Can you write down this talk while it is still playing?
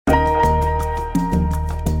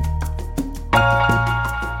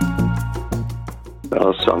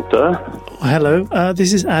Svante. Hello,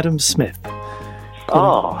 this is Adam Smith.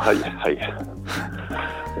 Hi.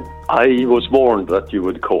 I was warned that you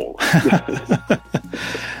would call.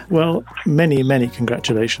 Well, many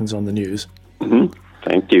congratulations on the news. Mm-hmm.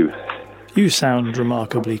 Thank you. You sound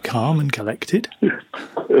remarkably calm and collected.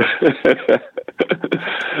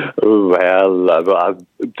 Well, I've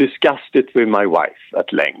discussed it with my wife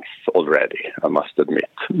at length already, I must admit.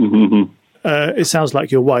 Mm-hmm. It sounds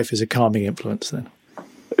like your wife is a calming influence then.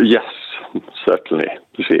 Yes, certainly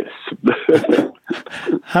she is.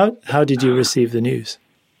 How did you receive the news?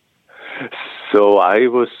 So I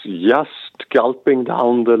was just gulping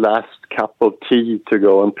down the last cup of tea to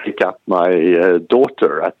go and pick up my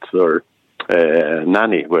daughter at her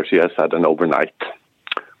nanny, where she has had an overnight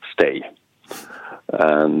stay.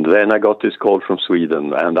 And then I got this call from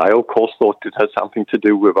Sweden, and I of course thought it had something to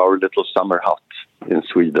do with our little summer hut in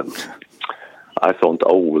Sweden. I thought, the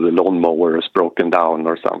lawnmower is broken down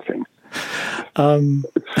or something.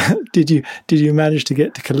 Did you manage to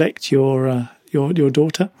get to collect your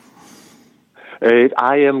daughter?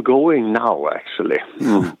 I am going now, actually.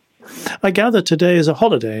 Mm. I gather today is a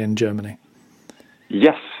holiday in Germany.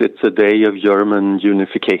 Yes, it's a day of German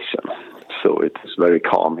unification. So it is very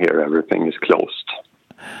calm here. Everything is closed.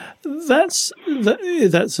 That's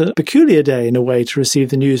a peculiar day in a way to receive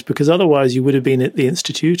the news, because otherwise you would have been at the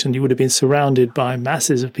Institute and you would have been surrounded by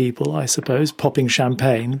masses of people, I suppose, popping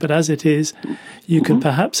champagne. But as it is, you can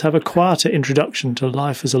perhaps have a quieter introduction to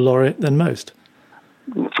life as a laureate than most.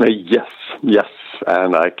 Yes.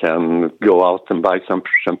 And I can go out and buy some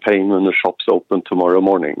champagne when the shop's open tomorrow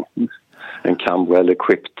morning and come well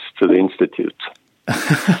equipped to the Institute.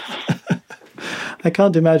 I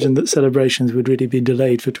can't imagine that celebrations would really be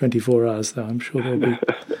delayed for 24 hours, though. I'm sure there'll be.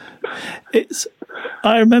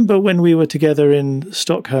 I remember when we were together in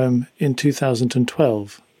Stockholm in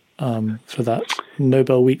 2012 for that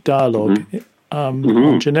Nobel Week dialogue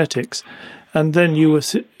on genetics. And then you were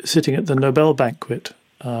sitting at the Nobel banquet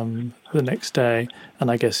the next day.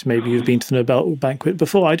 And I guess maybe you've been to the Nobel banquet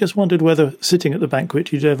before. I just wondered whether sitting at the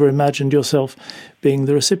banquet you'd ever imagined yourself being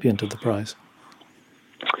the recipient of the prize.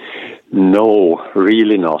 No,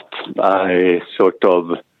 really not. I sort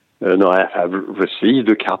of, I have received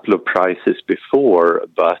a couple of prizes before,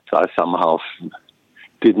 but I somehow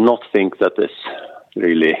did not think that this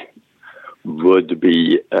really would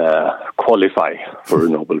be qualify for a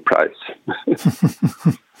Nobel Prize.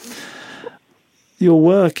 Your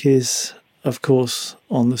work is, of course,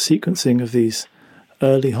 on the sequencing of these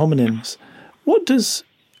early hominins. What does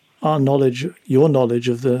your knowledge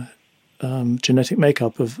of the genetic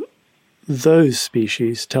makeup of those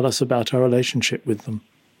species tell us about our relationship with them?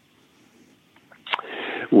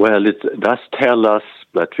 Well, it does tell us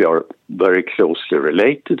that we are very closely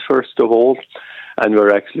related, first of all, and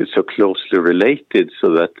we're actually so closely related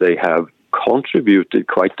so that they have contributed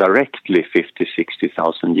quite directly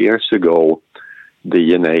 50,000-60,000 years ago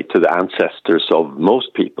DNA to the ancestors of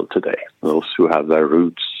most people today, those who have their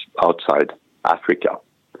roots outside Africa.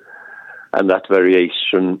 And that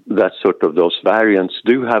variation, those variants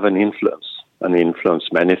do have an influence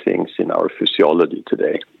many things in our physiology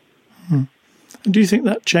today. Do you think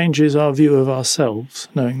that changes our view of ourselves,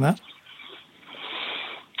 knowing that?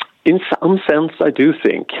 In some sense, I do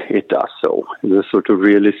think it does so. The sort of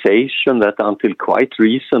realization that until quite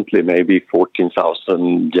recently, maybe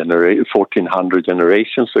 1400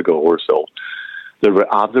 generations ago or so, there were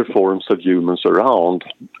other forms of humans around,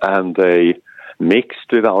 and they mixed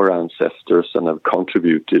with our ancestors and have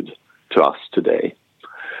contributed to us today.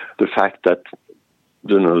 The fact that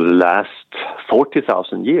the last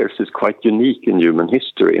 40,000 years is quite unique in human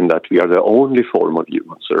history in that we are the only form of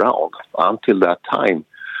humans around. Until that time,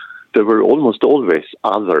 there were almost always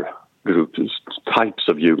other groups, types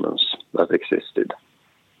of humans that existed.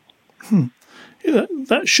 Yeah,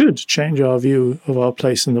 that should change our view of our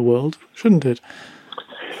place in the world, shouldn't it?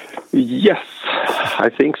 Yes, I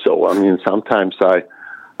think so. I mean, sometimes I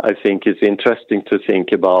think it's interesting to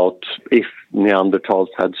think about if Neanderthals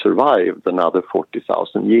had survived another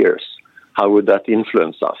 40,000 years, how would that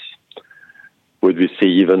influence us? Would we see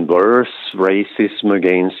even worse racism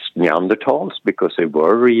against Neanderthals because they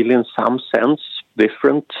were really in some sense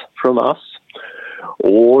different from us?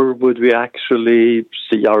 Or would we actually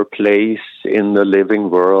see our place in the living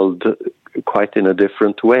world quite in a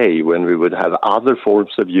different way when we would have other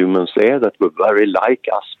forms of humans there that were very like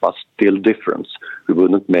us but still different? We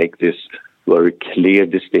wouldn't make this very clear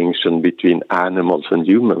distinction between animals and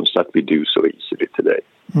humans that we do so easily today.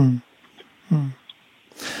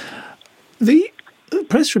 the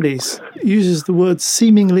press release uses the word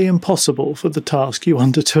seemingly impossible for the task you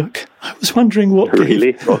undertook. I was wondering what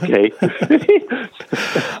Really? Okay.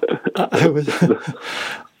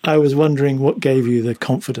 I was wondering what gave you the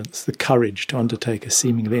confidence, the courage to undertake a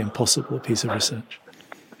seemingly impossible piece of research.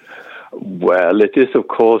 Well, it is, of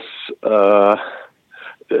course, a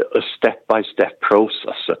step-by-step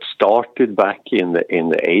process that started back in the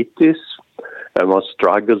 80s. And one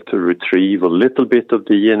struggled to retrieve a little bit of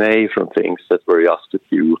DNA from things that were just a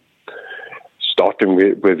few, starting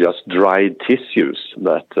with just dried tissues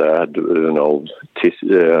that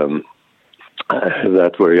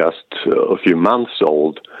that were just a few months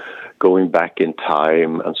old, going back in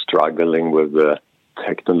time and struggling with the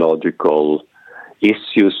technological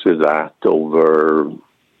issues with that over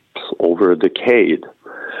a decade.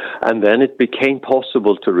 And then it became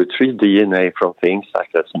possible to retrieve DNA from things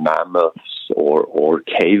like as mammoths or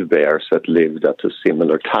cave bears that lived at a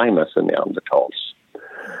similar time as the Neanderthals.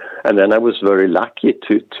 And then I was very lucky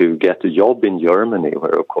to get a job in Germany,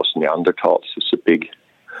 where, of course, Neanderthals is a big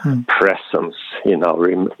presence in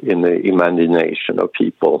the imagination of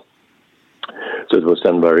people. So it was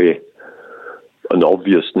then an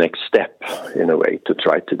obvious next step, in a way, to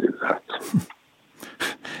try to do that.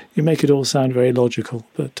 You make it all sound very logical,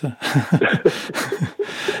 but I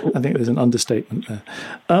think there's an understatement there.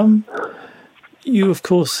 You, of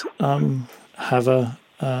course, have a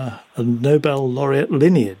Nobel laureate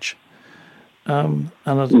lineage, and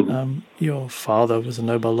your father was a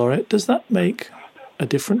Nobel laureate. Does that make a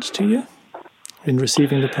difference to you in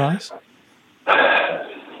receiving the prize?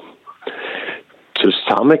 To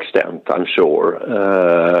some extent, I'm sure.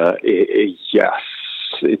 Yes,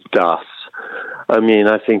 it does. I mean,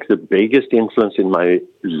 I think the biggest influence in my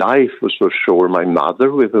life was for sure my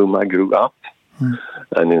mother, with whom I grew up.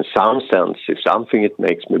 And in some sense, if something, it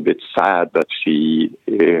makes me a bit sad that she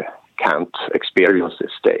can't experience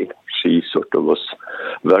this day. She sort of was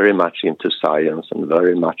very much into science and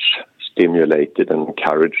very much stimulated and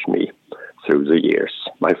encouraged me through the years.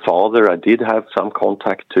 My father, I did have some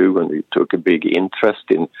contact to, and he took a big interest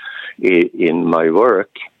in my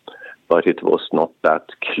work, but it was not that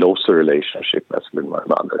close a relationship as with my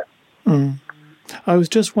mother. I was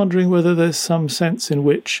just wondering whether there's some sense in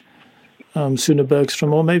which Sune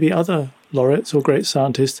Bergström, or maybe other laureates or great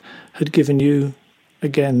scientists, had given you,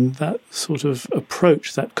 again, that sort of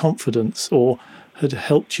approach, that confidence, or had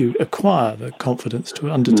helped you acquire the confidence to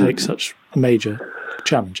undertake such major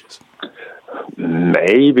challenges.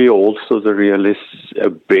 Maybe also the realism a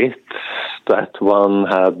bit that one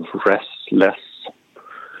had less,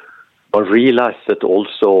 or realized that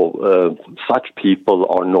also such people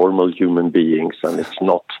are normal human beings, and it's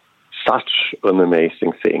not such an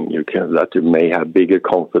amazing thing that you may have bigger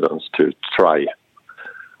confidence to try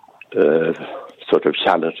sort of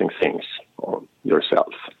challenging things on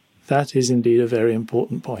yourself. That is indeed a very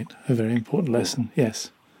important point, a very important lesson, yes.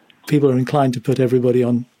 People are inclined to put everybody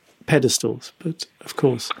on pedestals, but of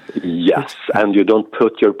course... Yes, and you don't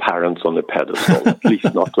put your parents on a pedestal, at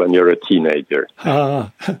least not when you're a teenager.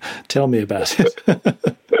 Tell me about it.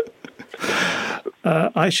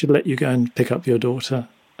 I should let you go and pick up your daughter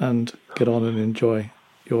and get on and enjoy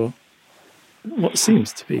your what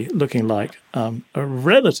seems to be looking like a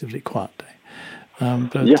relatively quiet day.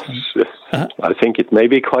 Yes. I think it may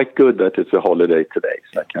be quite good that it's a holiday today,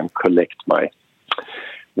 so I can collect my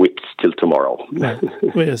wits till tomorrow.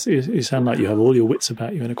 Well, yes, you sound like you have all your wits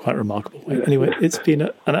about you in a quite remarkable way. Anyway, it's been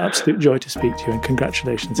an absolute joy to speak to you, and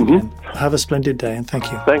congratulations again. Have a splendid day, and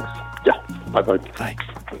thank you. Thanks. Yeah. Bye-bye. Bye.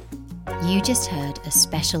 You just heard a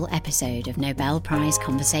special episode of Nobel Prize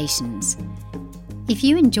Conversations. If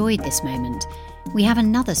you enjoyed this moment, we have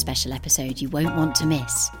another special episode you won't want to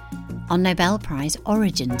miss on Nobel Prize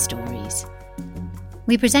origin stories.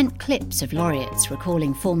 We present clips of laureates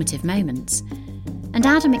recalling formative moments, and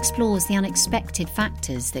Adam explores the unexpected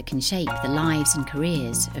factors that can shape the lives and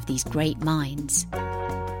careers of these great minds.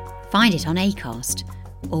 Find it on Acast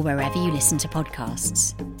or wherever you listen to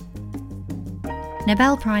podcasts.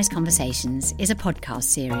 Nobel Prize Conversations is a podcast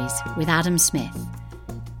series with Adam Smith,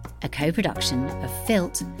 a co-production of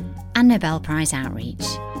Filt and Nobel Prize Outreach.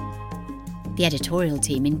 The editorial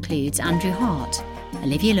team includes Andrew Hart,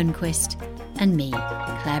 Olivia Lundquist, and me,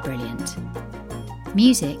 Claire Brilliant.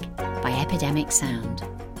 Music by Epidemic Sound.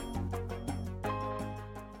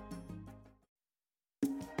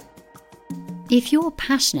 If you're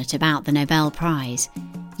passionate about the Nobel Prize,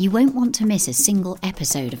 you won't want to miss a single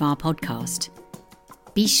episode of our podcast.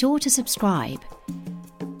 Be sure to subscribe.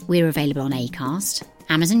 We're available on Acast,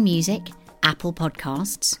 Amazon Music, Apple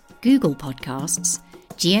Podcasts, Google Podcasts,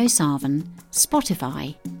 JioSaavn,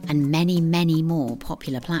 Spotify, and many, many more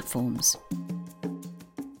popular platforms.